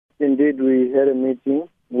indeed, we had a meeting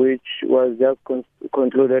which was just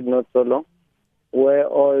concluded not so long, where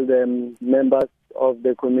all the members of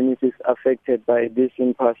the communities affected by this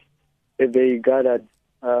impasse, they gathered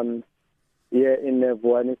here in the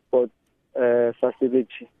Vuwani sports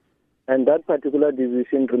facility. And that particular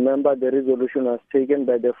decision, remember, the resolution was taken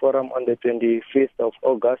by the forum on the 25th of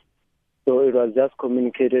August, so it was just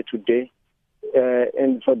communicated today,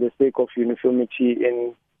 and for the sake of uniformity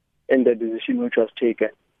in the decision which was taken.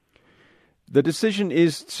 The decision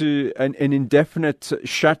is to an indefinite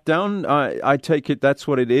shutdown. I take it that's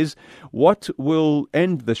what it is. What will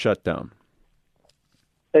end the shutdown?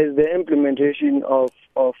 Is the implementation of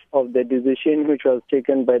the decision which was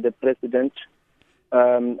taken by the President,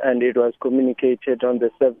 and it was communicated on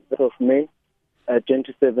the 7th of May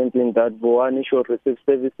 2017 that Vuwani should receive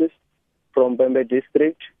services from Vhembe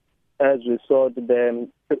District as we sought the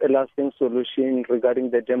lasting solution regarding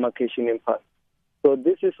the demarcation impasse. So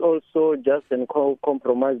this is also just a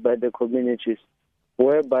compromise by the communities,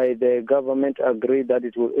 whereby the government agreed that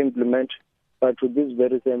it will implement, but to this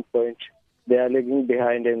very same point, they are lagging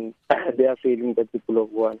behind and they are failing the people of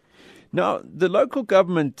Vuwani. Now, the local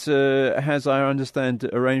government has, I understand,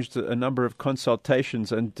 arranged a number of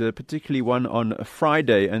consultations, and particularly one on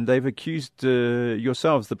Friday, and they've accused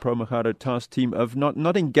yourselves, the Pro-Makhado Task Team, of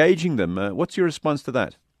not engaging them. What's your response to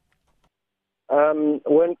that?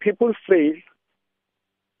 When people fail,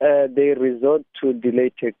 they resort to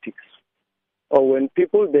delay tactics. Or when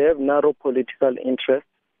people they have narrow political interests,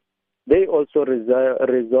 they also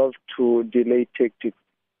resolve to delay tactics.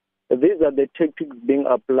 These are the tactics being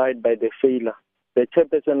applied by the failure, the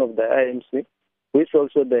chairperson of the IMC, who is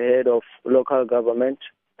also the head of local government,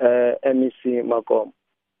 MEC Makom.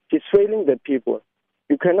 She's failing the people.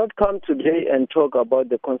 You cannot come today and talk about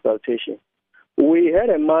the consultation. We had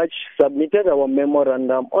a march, submitted our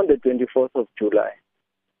memorandum on the 24th of July.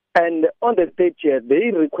 And on the 30th,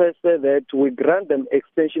 they requested that we grant them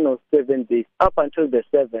extension of 7 days up until the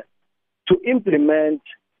 7th to implement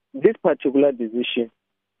this particular decision.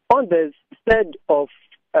 On the 3rd of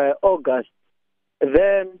August,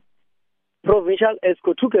 the provincial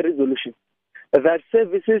ESCO took a resolution that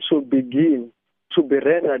services should begin to be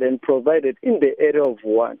rendered and provided in the area of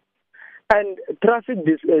Vuwani. And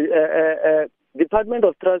Department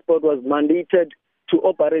of Transport was mandated to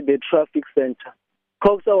operate the traffic center.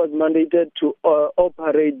 COXA was mandated to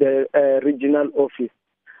operate the regional office.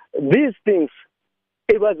 These things,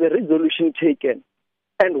 it was a resolution taken.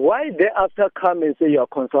 And why thereafter come and say you are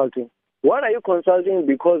consulting? What are you consulting?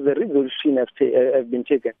 Because the resolution has been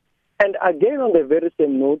taken. And again, on the very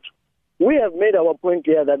same note, we have made our point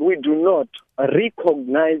here that we do not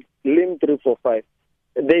recognize LIM 345.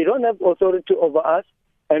 They don't have authority over us,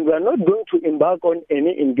 and we are not going to embark on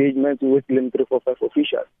any engagement with LIM 345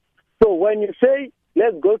 officials. So when you say,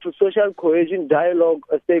 let's go to social cohesion dialogue,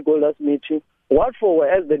 a stakeholders meeting, what for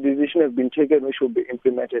whereas the decision has been taken, we should be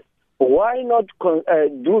implemented. Why not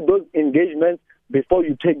do those engagements before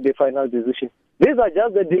you take the final decision? These are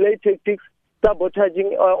just the delay tactics,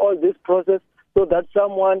 sabotaging all this process so that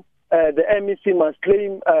someone, the MEC must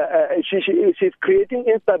claim she's creating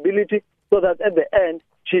instability so that at the end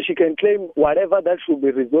she can claim whatever that should be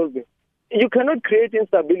resolving. You cannot create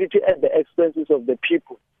instability at the expenses of the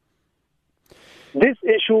people. This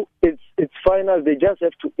issue, it's final. They just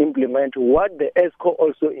have to implement what the ESCO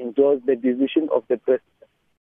also endorsed, the decision of the President.